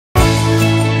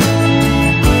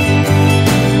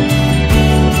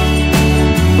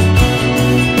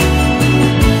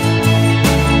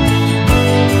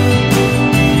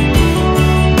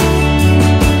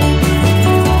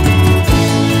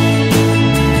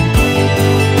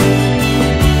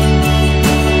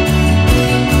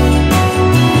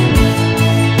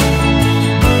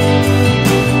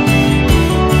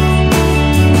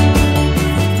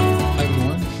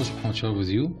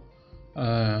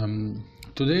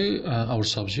Today our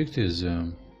subject is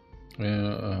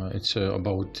it's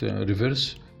about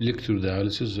reverse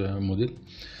electrodialysis model.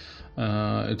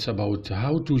 It's about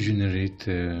how to generate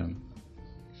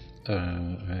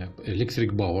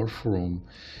electric power from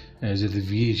the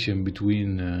deviation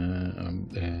between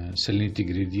salinity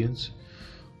gradients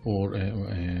or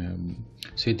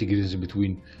salinity gradients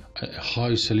between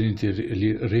high salinity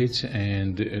rates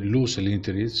and low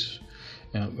salinity rates.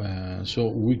 So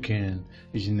we can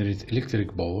generate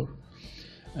electric power,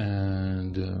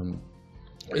 and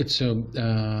it's the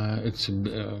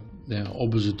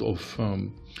opposite of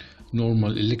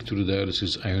normal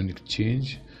electrodialysis ion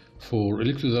exchange. For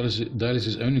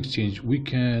electrodialysis ion exchange, we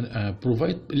can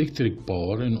provide electric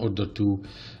power in order to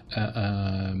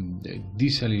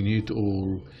desalinate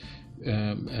or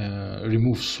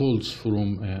remove salts from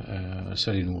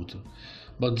saline water.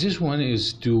 But this one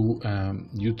is to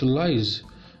utilize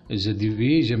the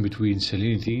deviation between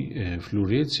salinity flow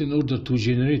rates in order to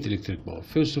generate electric power.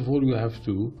 First of all, you have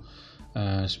to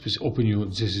open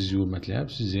this is your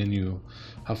MATLAB. Then you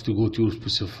have to go to your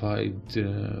specified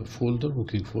folder,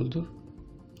 working folder.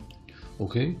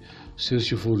 Okay,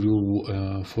 search for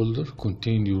your folder,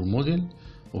 contain your model.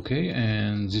 Okay,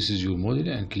 and this is your model,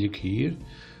 and click here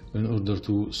in order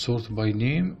to sort by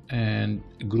name and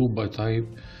group by type,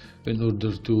 in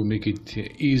order to make it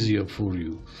easier for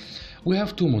you. We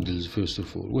have two models. First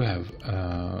of all, we have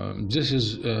this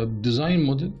is design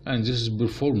model and this is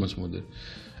performance model.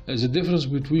 The difference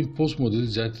between both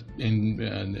models that in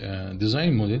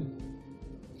design model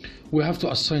we have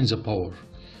to assign the power,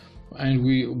 and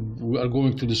we are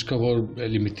going to discover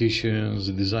limitations,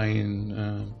 design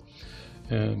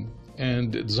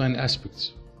and design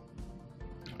aspects.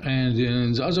 And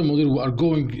in the other model, we are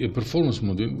going a performance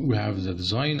model. We have the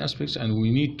design aspects, and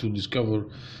we need to discover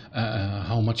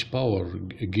how much power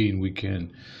again we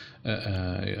can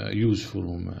use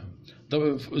from.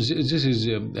 This is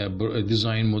a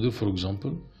design model, for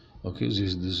example. Okay, this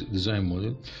is the design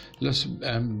model. Let's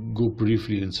go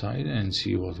briefly inside and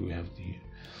see what we have here.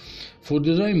 For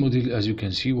design model, as you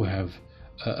can see, we have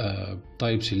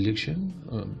type selection.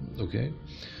 Okay.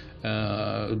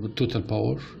 Total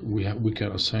power, we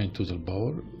can assign total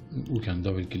power. We can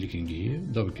double clicking here,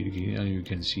 and you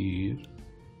can see here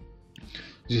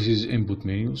this is input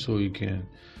menu, so you can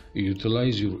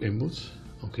utilize your inputs.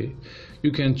 Okay,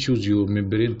 you can choose your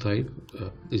membrane type.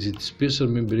 Is it spacer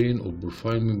membrane or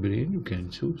profile membrane? You can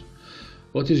choose.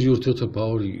 What is your total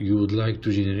power you would like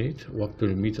to generate, what per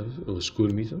meter or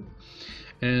square meter,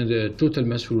 and total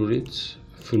mass flow rates,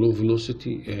 flow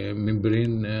velocity,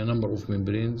 membrane number of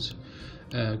membranes,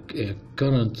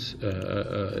 current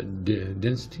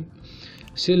density,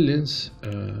 cell length,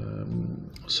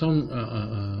 some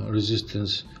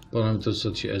resistance parameters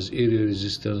such as area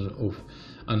resistance of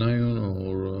anion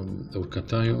or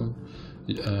cation,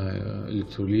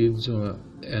 electrolytes,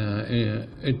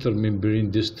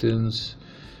 intermembrane distance,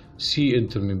 sea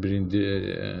intermembrane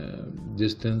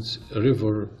distance,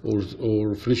 river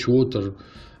or fresh water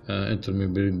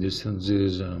intermembrane distance. There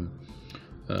is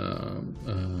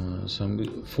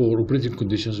some for operating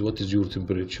conditions. What is your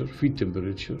temperature, feed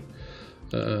temperature,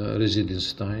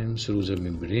 residence time through the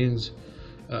membranes.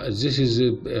 This is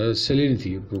a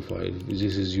salinity profile.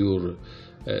 This is your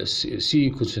sea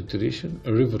concentration,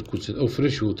 river concentration, or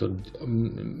fresh water.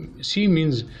 Sea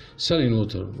means saline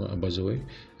water, by the way,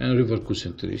 and river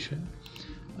concentration,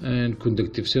 and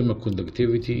thermal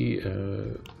conductivity,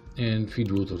 and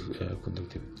feed water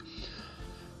conductivity.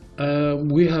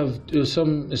 We have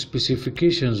some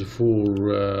specifications for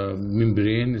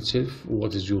membrane itself.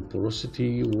 What is your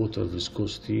porosity, water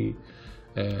viscosity,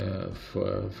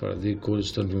 Faraday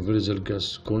constant, universal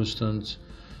gas constant,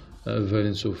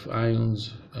 valence of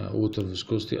ions, water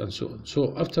viscosity, and so on.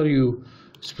 So after you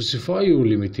specify your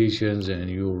limitations and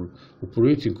your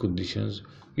operating conditions,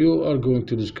 you are going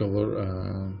to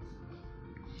discover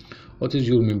what is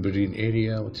your membrane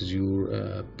area, what is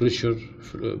your pressure,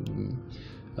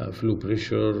 flow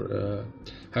pressure,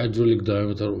 hydraulic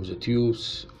diameter of the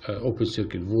tubes, open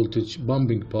circuit voltage,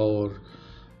 pumping power.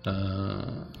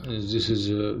 This is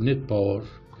net power,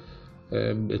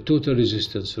 total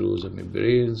resistance through the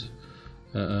membranes,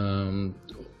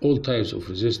 all types of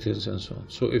resistance, and so on.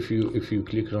 So if you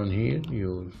click around here,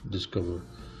 you'll discover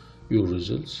your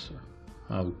results,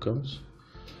 how it comes,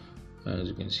 as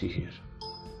you can see here.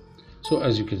 So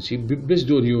as you can see, based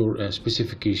on your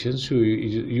specifications, so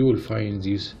you will find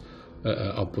this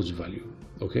output value.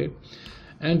 Okay,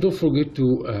 and don't forget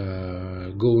to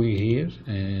go in here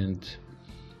and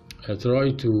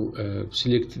try to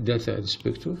select data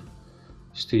inspector,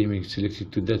 streaming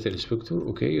selected to data inspector.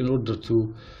 Okay, in order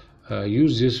to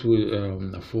use this with,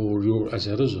 for your as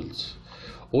a result.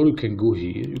 Or you can go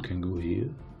here,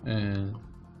 and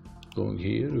going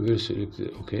here, reverse select,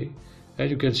 okay, and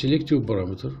you can select your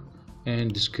parameter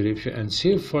and description and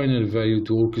save final value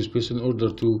to workspace in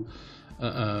order to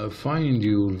find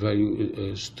your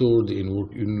value stored in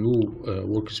new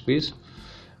workspace.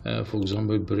 For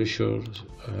example, pressure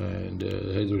and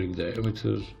hydraulic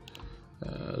diameter,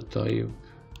 type,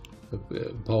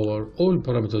 power, all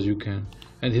parameters you can,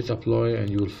 and hit apply, and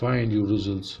you will find your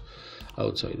results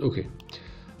outside. Okay,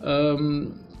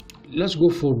 let's go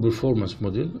for performance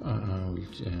model. I will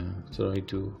try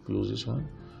to close this one.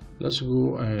 Let's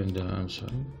go, and I'm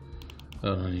sorry,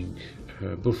 running.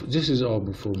 This is our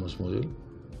performance model.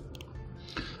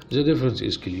 The difference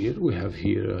is clear. We have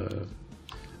here,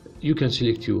 you can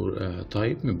select your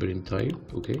type, membrane type,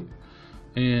 okay,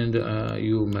 and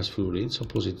your mass flow rate.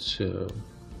 Suppose it's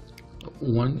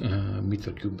 1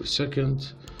 meter cube per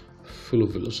second. Flow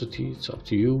velocity, it's up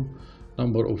to you.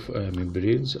 Number of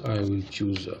membranes, I will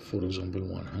choose for example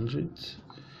 100.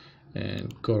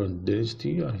 And current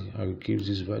density, I will keep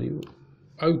this value.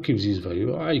 I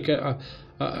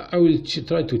will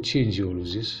try to change all of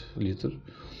this later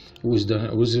with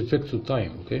respect to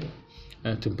time, okay.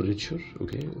 And temperature,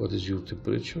 okay, what is your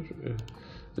temperature,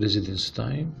 residence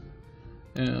time,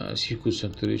 sequence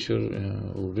temperature,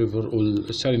 or river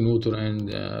or saline water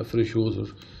and fresh water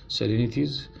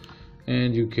salinities.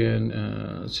 And you can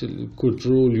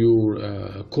control your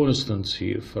constants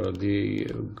here for the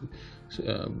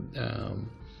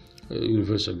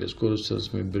universal gas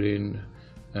constants, membrane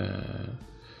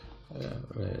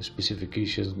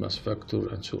specifications, mass factor,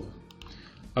 and so on.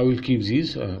 I will keep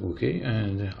these, okay,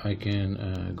 and I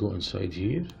can go inside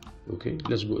here. Okay,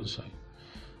 let's go inside.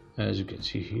 As you can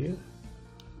see here,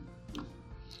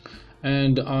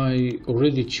 and I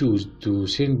already choose to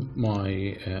send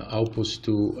my outputs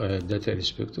to data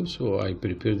inspector, so I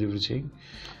prepared everything.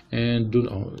 And do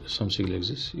something like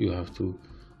this. You have to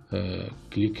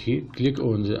click here, click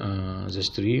on the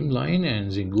stream line,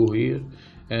 and then go here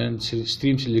and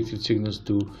stream selected signals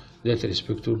to data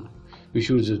inspector. Be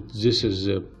sure that this is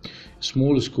a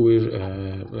small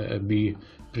square be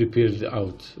prepared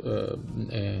out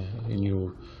in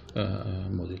your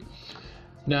model.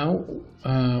 Now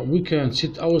we can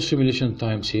set our simulation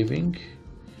time saving.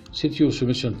 Set your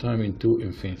simulation time into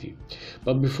infinity.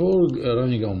 But before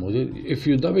running our model, if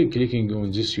you double clicking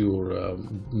on this your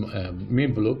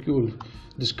main block, you will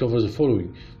discover the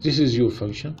following. This is your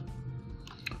function,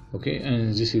 okay,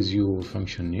 and this is your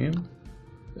function name,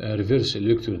 reverse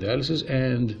electrodialysis,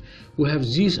 and we have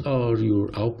these are your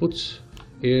outputs: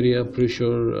 area,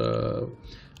 pressure,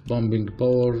 pumping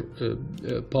power,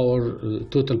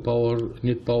 total power,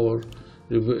 net power,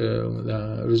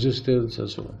 resistance, and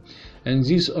so on. And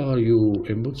these are your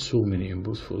inputs. So many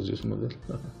inputs for this model.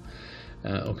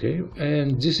 Okay,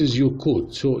 and this is your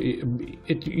code. So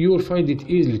you will find it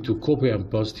easily to copy and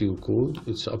paste your code.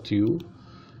 It's up to you.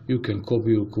 You can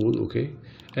copy your code, okay,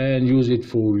 and use it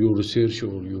for your research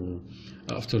or your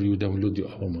after you download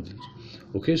our models.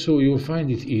 Okay, so you'll find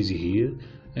it easy here,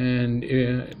 and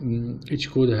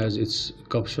each code has its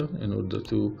caption in order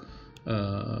to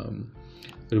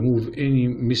remove any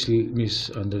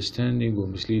misunderstanding or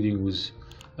misleading with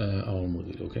our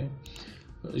model. Okay,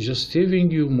 just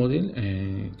saving your model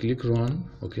and click run.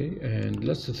 Okay, and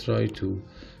let's try to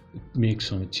make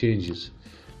some changes.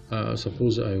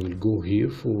 Suppose I will go here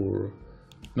for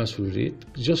mass flow rate.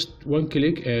 Just one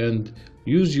click and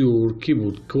use your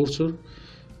keyboard cursor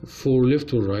for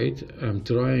left or right. I'm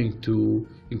trying to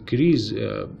increase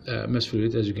mass flow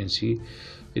rate. As you can see,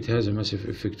 it has a massive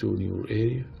effect on your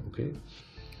area. Okay,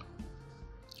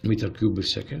 meter cube per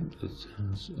second,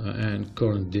 and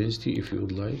current density. If you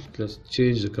would like, let's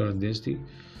change the current density,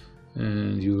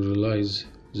 and you realize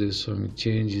there's some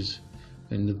changes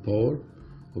in the power.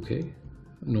 Okay,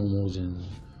 no more than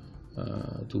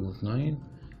 2.9.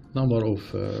 Number of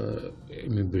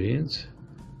membranes.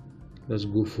 Let's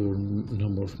go for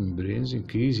number of membranes,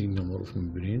 increasing number of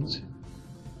membranes.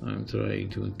 I'm trying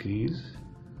to increase,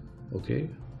 okay,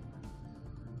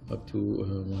 up to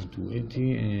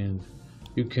 120, and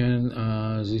you can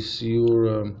this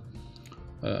your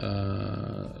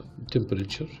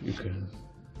temperature. You can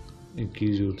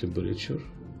increase your temperature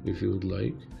if you would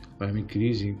like. I'm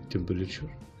increasing temperature,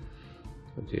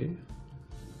 okay,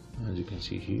 as you can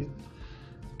see here.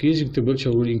 Increasing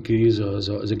temperature will increase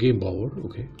the gain power,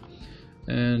 okay,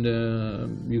 and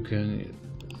you can,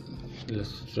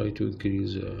 let's try to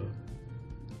increase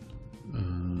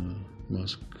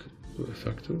mass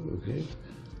factor, okay,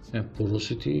 and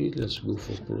porosity. Let's go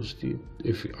for porosity.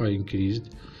 If I increased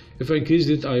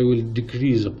it, I will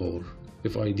decrease the power.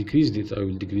 If I decreased it, I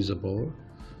will decrease the power.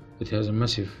 It has a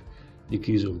massive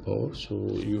decrease of power, so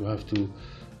you have to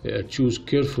choose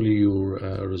carefully your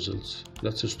results.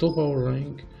 Let's stop our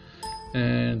running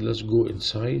and let's go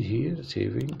inside here,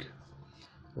 saving.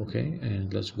 Okay,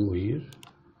 and let's go here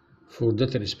for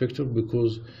data inspector,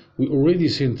 because we already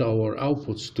sent our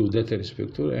outputs to data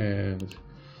inspector, and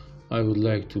I would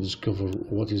like to discover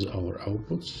what is our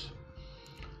outputs.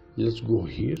 Let's go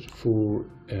here for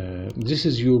this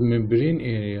is your membrane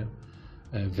area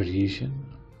variation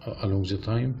along the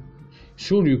time.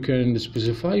 Sure, you can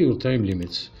specify your time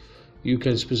limits. You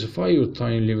can specify your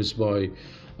time limits by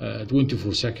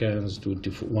 24 seconds,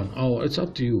 1 hour. It's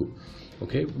up to you.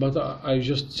 Okay, but I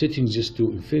just setting this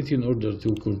to infinity in order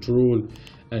to control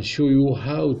and show you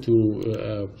how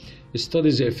to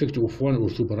study the effect of 1 or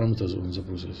 2 parameters on the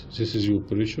process. This is your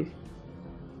pressure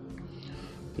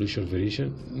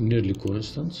variation, nearly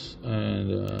constant,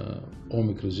 and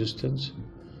ohmic resistance.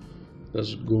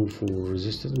 Let's go for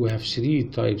resistance. We have 3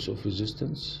 types of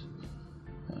resistance,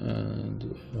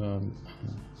 and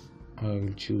I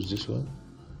will choose this one.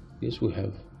 Yes, we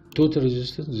have total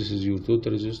resistance. This is your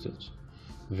total resistance,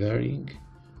 varying,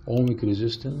 ohmic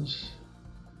resistance.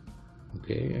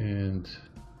 Okay, and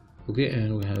we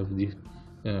have the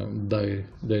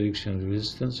direction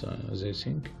resistance, as I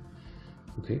think.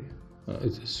 Okay,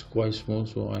 it is quite small,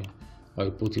 so I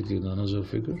put it in another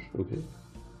figure.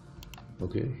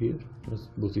 Okay, here, let's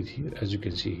put it here, as you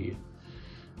can see here.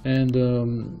 And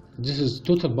this is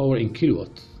total power in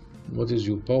kilowatt. What is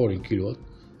your power in kilowatt?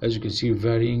 As you can see,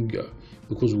 varying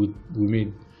because we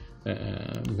made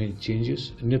many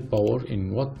changes. Net power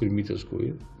in watt per meter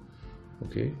square.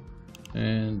 Okay,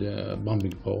 and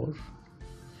pumping power,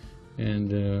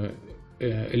 and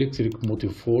electric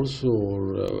motive force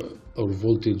or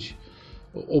voltage,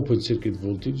 open circuit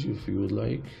voltage, if you would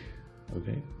like.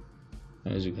 Okay,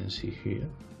 as you can see here.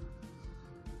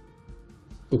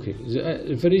 Okay,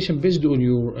 the variation based on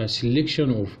your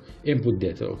selection of input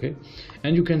data. Okay,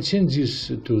 and you can send this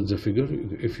to the figure.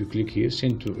 If you click here,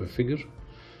 send to a figure.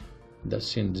 That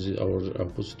sends our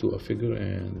outputs to a figure.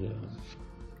 And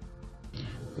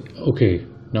okay,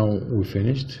 now we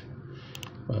finished.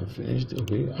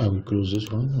 Okay, I will close this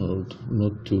one, or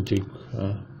not to take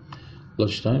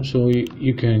much time. So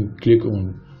you can click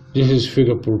on this is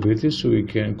figure properties, so you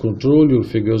can control your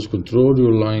figures, control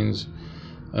your lines,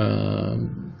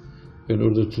 in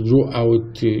order to draw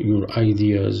out your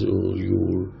ideas or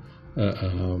your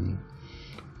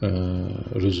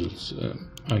results.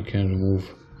 I can remove.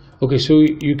 Okay, so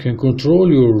you can control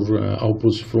your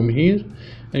outputs from here,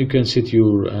 and you can set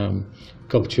your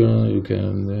capture. You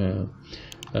can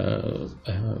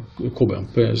copy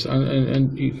and paste,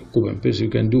 and copy and paste. You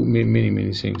can do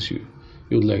many things you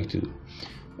would like to do.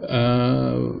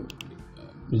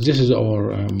 This is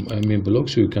our main block,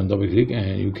 so you can double click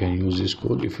and you can use this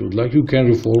code if you would like. You can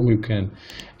reform, you can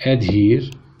add here,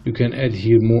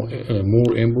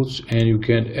 more inputs, and you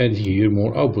can add here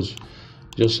more outputs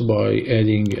just by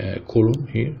adding a column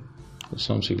here,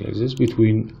 something like this,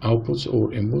 between outputs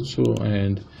or inputs. So,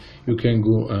 and you can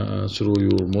go through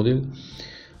your model,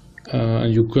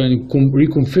 and you can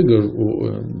reconfigure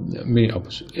many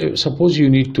outputs. Suppose you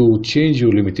need to change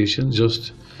your limitation,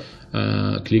 just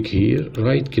click here,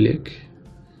 right click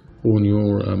on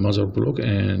your mother block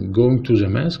and going to the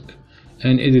mask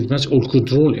and edit mask or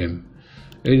control M,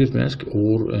 edit mask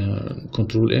or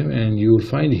control M, and you will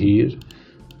find here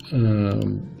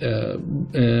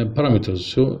parameters.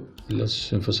 So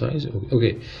let's emphasize.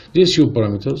 Okay, this is your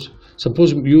parameters.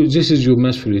 Suppose this is your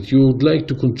mass flow rate. You would like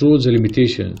to control the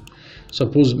limitation.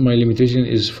 Suppose my limitation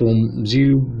is from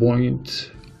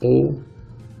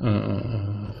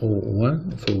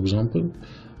 0.01, for example,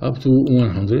 up to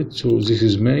 100. So this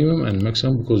is minimum and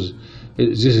maximum, because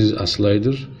this is a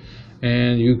slider,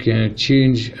 and you can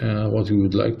change what you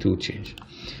would like to change.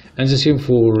 And the same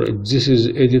for this is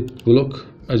edit block.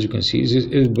 As you can see, this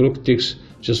edit block takes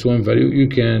just one value. You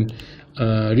can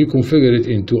reconfigure it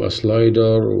into a slider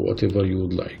or whatever you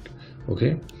would like.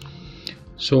 Okay,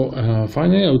 so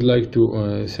finally, I would like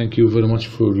to thank you very much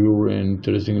for your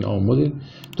interest in our model.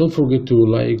 Don't forget to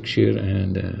like, share,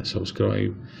 and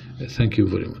subscribe. Thank you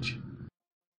very much.